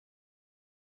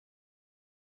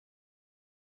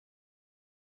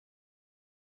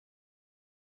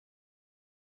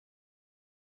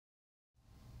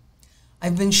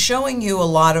I've been showing you a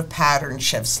lot of pattern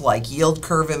shifts like yield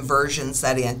curve inversions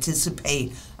that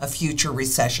anticipate a future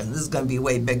recession. This is going to be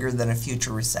way bigger than a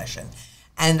future recession.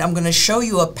 And I'm going to show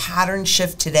you a pattern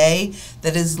shift today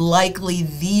that is likely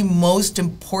the most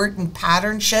important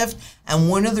pattern shift. And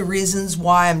one of the reasons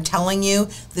why I'm telling you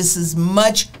this is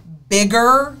much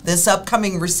bigger, this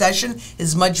upcoming recession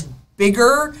is much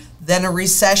bigger than a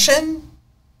recession.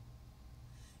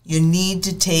 You need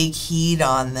to take heed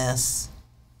on this.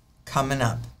 Coming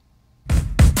up.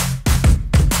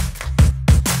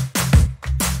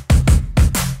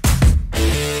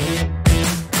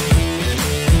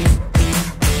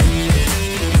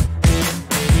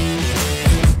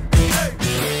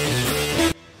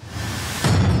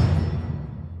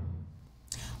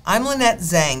 I'm Lynette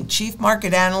Zang, Chief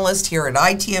Market Analyst here at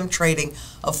ITM Trading,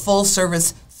 a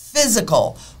full-service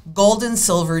physical gold and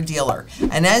silver dealer.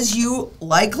 And as you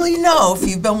likely know, if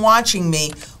you've been watching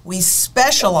me, we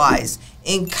specialize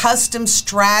in custom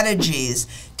strategies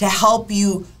to help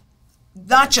you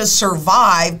not just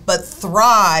survive, but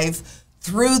thrive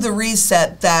through the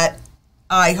reset that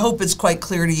I hope it's quite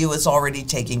clear to you is already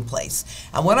taking place.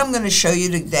 And what I'm going to show you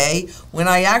today, when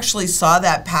I actually saw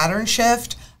that pattern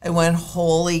shift, I went,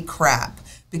 holy crap,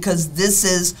 because this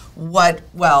is what,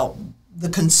 well, the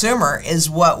consumer is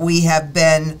what we have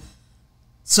been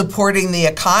supporting the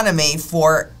economy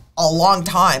for a long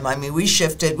time. I mean, we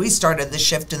started the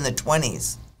shift in the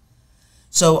 20s.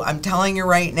 So I'm telling you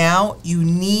right now, you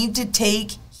need to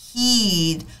take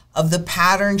heed of the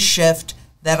pattern shift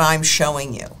that I'm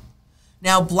showing you.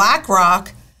 Now,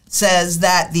 BlackRock says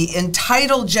that the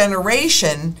entitled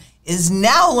generation is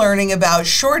now learning about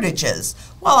shortages.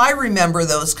 Well, I remember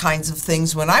those kinds of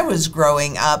things when I was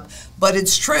growing up, but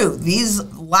it's true. These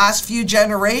last few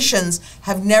generations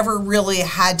have never really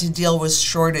had to deal with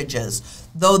shortages.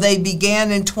 Though they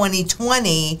began in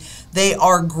 2020, they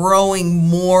are growing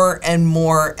more and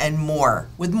more and more,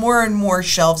 with more and more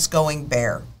shelves going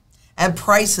bare and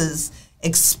prices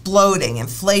exploding,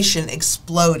 inflation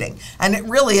exploding. And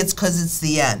it's because it's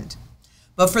the end.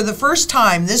 But for the first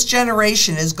time, this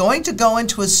generation is going to go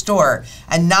into a store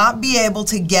and not be able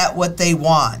to get what they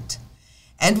want.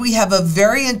 And we have a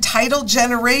very entitled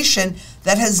generation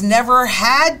that has never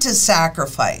had to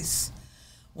sacrifice.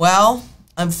 Well,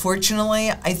 unfortunately,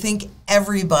 I think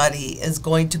everybody is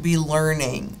going to be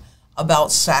learning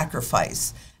about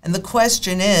sacrifice. And the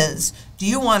question is, do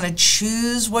you want to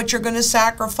choose what you're going to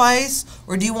sacrifice,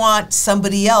 or do you want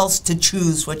somebody else to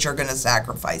choose what you're going to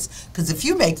sacrifice? Because if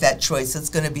you make that choice, it's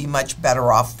going to be much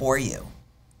better off for you.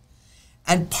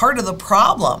 And part of the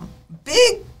problem,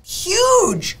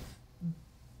 huge,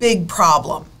 big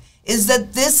problem, is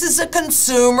that this is a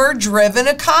consumer-driven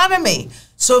economy.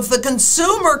 So if the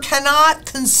consumer cannot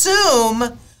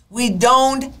consume, we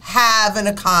don't have an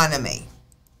economy.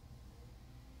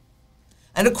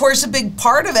 And of course, a big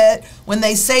part of it, when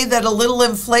they say that a little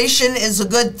inflation is a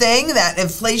good thing, that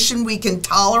inflation we can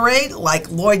tolerate, like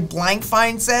Lloyd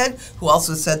Blankfein said, who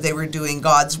also said they were doing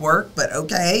God's work, but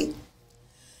okay,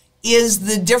 is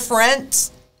the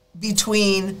difference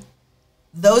between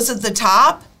those at the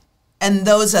top and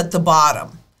those at the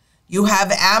bottom. You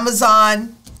have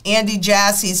Amazon, Andy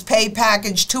Jassy's pay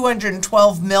package,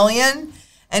 $212 million,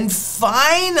 and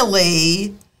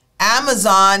finally,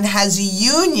 Amazon has a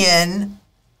union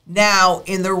now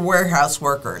in their warehouse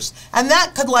workers. And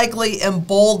that could likely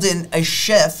embolden a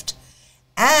shift.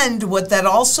 And what that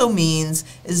also means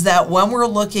is that when we're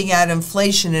looking at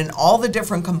inflation and all the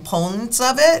different components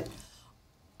of it,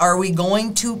 are we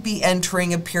going to be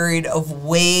entering a period of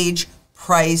wage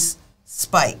price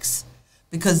spikes?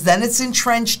 Because then it's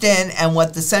entrenched in, and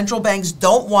what the central banks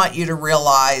don't want you to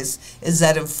realize is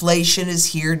that inflation is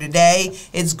here today.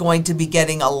 It's going to be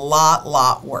getting a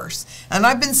lot worse. And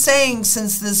I've been saying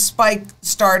since this spike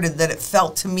started that it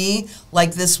felt to me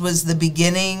like this was the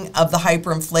beginning of the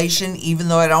hyperinflation, even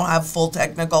though I don't have full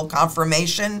technical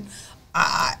confirmation.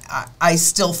 I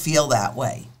still feel that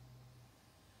way.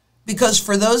 Because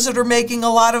for those that are making a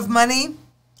lot of money,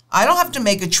 I don't have to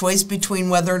make a choice between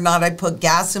whether or not I put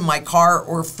gas in my car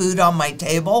or food on my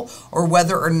table, or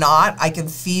whether or not I can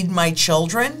feed my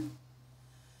children.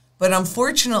 But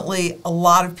unfortunately, a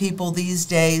lot of people these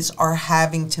days are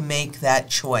having to make that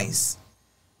choice.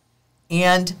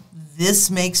 And this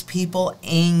makes people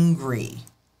angry.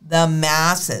 The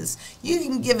masses. You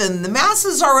can give them, the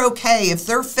masses are okay. If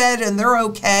they're fed and they're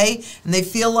okay, and they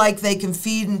feel like they can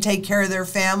feed and take care of their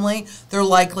family, they're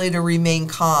likely to remain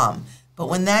calm. But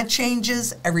when that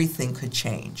changes, everything could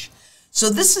change.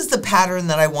 So this is the pattern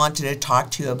that I wanted to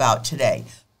talk to you about today.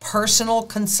 Personal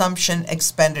consumption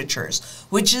expenditures,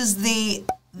 which is the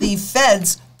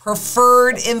Fed's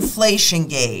preferred inflation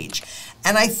gauge.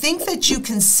 And I think that you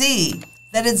can see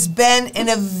that it's been in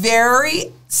a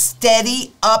very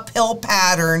steady uphill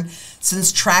pattern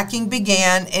since tracking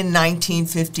began in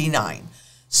 1959.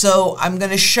 So I'm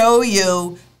going to show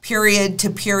you period to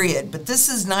period, but this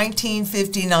is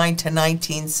 1959 to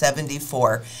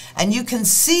 1974. And you can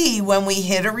see when we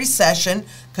hit a recession,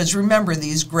 because remember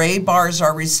these gray bars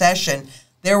are recession,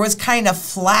 there was kind of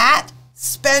flat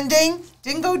spending,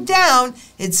 didn't go down,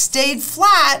 it stayed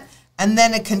flat, and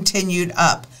then it continued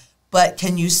up. But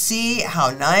can you see how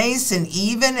nice and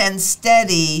even and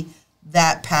steady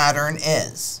that pattern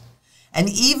is? And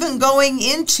even going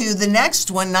into the next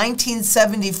one,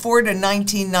 1974 to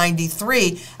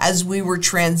 1993, as we were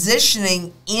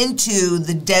transitioning into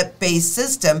the debt-based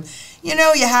system, you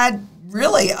know, you had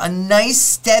really a nice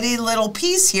steady little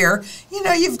piece here. You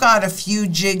know, you've got a few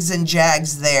jigs and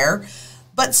jags there,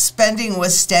 but spending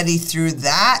was steady through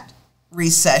that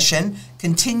recession,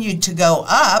 continued to go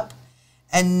up,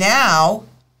 and now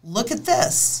look at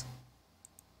this.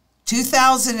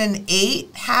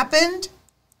 2008 happened,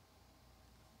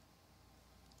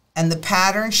 and the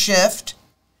pattern shift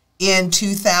in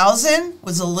 2000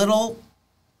 was a little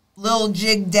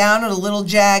jig down and a little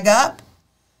jag up,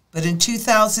 but in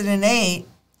 2008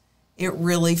 it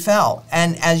really fell.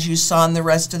 And as you saw in the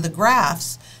rest of the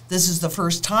graphs, this is the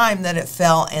first time that it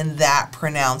fell in that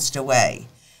pronounced a way.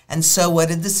 And so what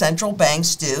did the central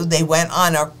banks do? They went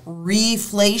on a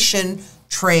reflation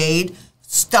trade,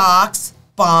 stocks,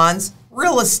 bonds,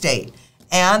 real estate,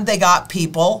 and they got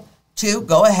people to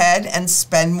go ahead and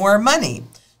spend more money.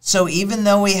 So even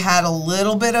though we had a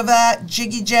little bit of that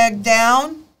jiggy jag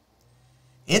down,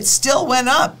 it still went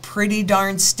up pretty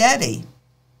darn steady.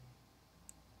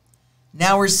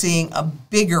 Now we're seeing a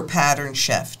bigger pattern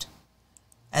shift,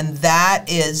 and that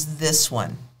is this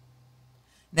one.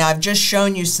 Now I've just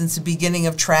shown you since the beginning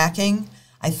of tracking.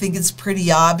 I think it's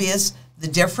pretty obvious the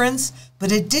difference,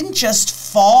 but it didn't just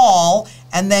fall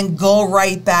and then go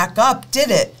right back up,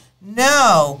 did it?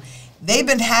 No. They've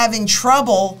been having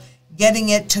trouble getting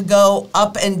it to go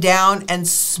up and down and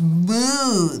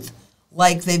smooth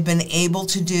like they've been able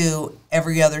to do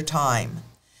every other time.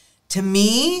 To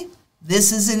me,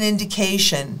 this is an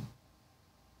indication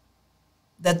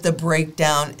that the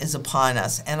breakdown is upon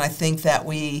us. And I think that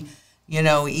we, you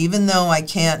know, even though I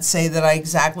can't say that I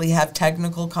exactly have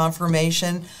technical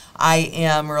confirmation, I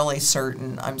am really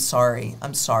certain, I'm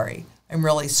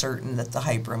really certain that the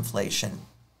hyperinflation,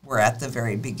 we're at the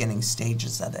very beginning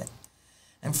stages of it.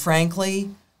 And frankly,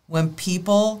 when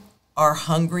people are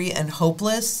hungry and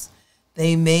hopeless,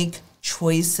 they make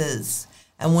choices.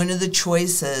 And one of the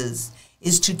choices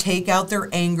is to take out their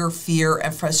anger, fear,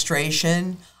 and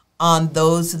frustration on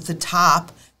those at the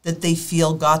top that they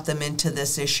feel got them into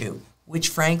this issue, which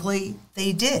frankly,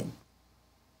 they did.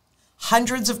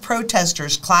 Hundreds of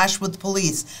protesters clashed with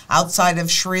police outside of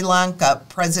Sri Lanka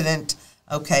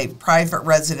private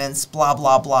residence, blah,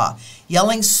 blah, blah,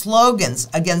 yelling slogans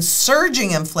against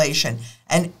surging inflation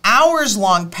and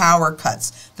hours-long power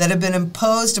cuts that have been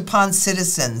imposed upon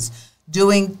citizens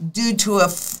due to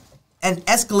an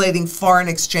escalating foreign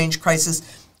exchange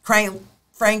crisis.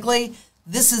 Frankly,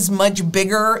 this is much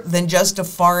bigger than just a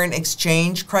foreign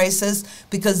exchange crisis,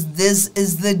 because this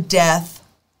is the death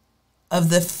of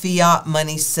the fiat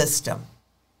money system.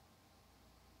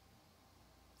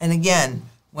 And again,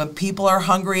 when people are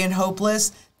hungry and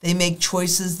hopeless, they make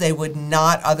choices they would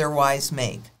not otherwise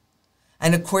make.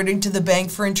 And according to the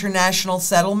Bank for International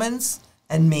Settlements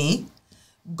and me,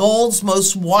 gold's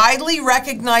most widely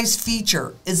recognized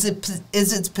feature is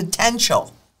its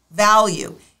potential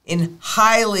value in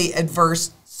highly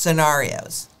adverse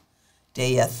scenarios. Do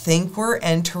you think we're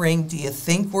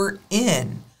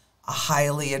in a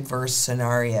highly adverse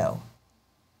scenario?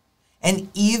 And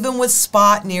even with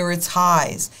spot near its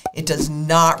highs, it does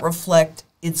not reflect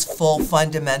its full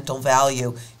fundamental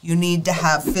value. You need to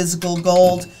have physical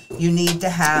gold. You need to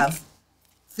have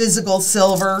physical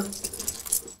silver.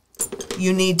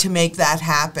 You need to make that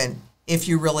happen if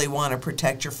you really want to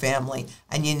protect your family,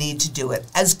 and you need to do it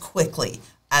as quickly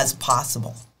as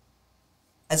possible.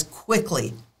 As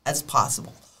quickly as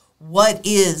possible. What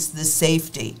is the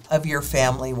safety of your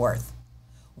family worth?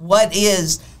 What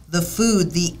is the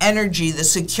food, the energy, the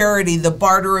security, the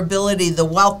barterability, the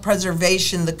wealth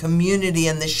preservation, the community,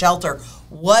 and the shelter?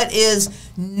 What is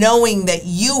knowing that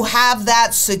you have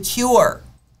that secure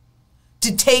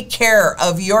to take care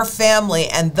of your family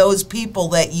and those people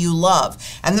that you love?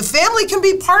 And the family can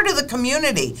be part of the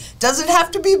community. Doesn't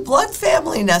have to be blood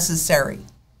family necessary.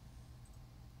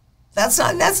 That's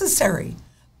not necessary.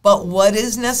 But what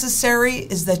is necessary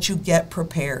is that you get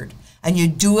prepared. And you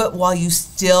do it while you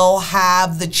still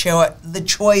have the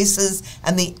choices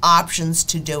and the options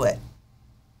to do it.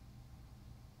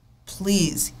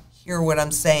 Please hear what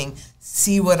I'm saying.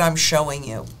 See what I'm showing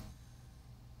you.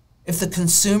 If the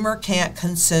consumer can't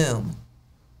consume,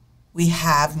 we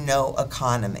have no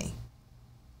economy.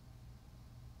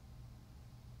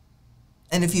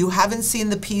 And if you haven't seen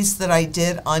the piece that I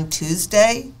did on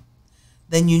Tuesday,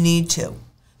 then you need to,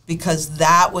 because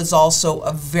that was also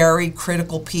a very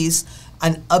critical piece,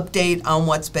 an update on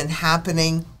what's been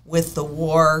happening with the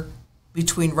war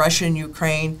between Russia and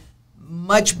Ukraine.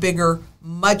 Much bigger,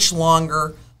 much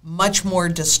longer, much more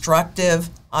destructive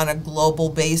on a global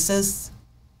basis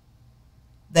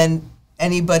than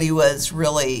anybody was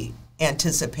really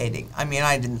anticipating. I mean,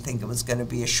 I didn't think it was going to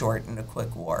be a short and a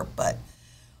quick war, but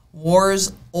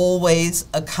wars always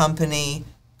accompany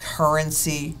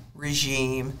currency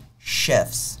regime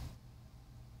shifts.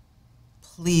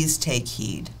 Please take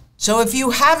heed. So if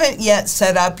you haven't yet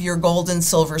set up your gold and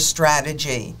silver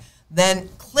strategy, then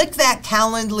click that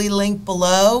Calendly link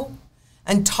below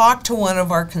and talk to one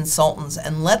of our consultants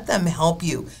and let them help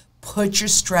you put your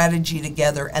strategy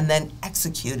together and then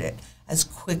execute it as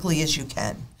quickly as you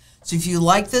can. So if you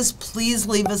like this, please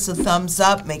leave us a thumbs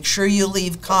up. Make sure you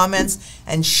leave comments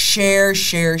and share,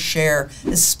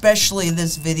 especially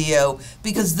this video,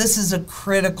 because this is a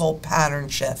critical pattern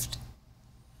shift.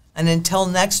 And until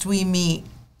next we meet,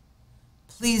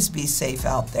 please be safe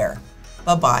out there.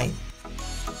 Bye-bye.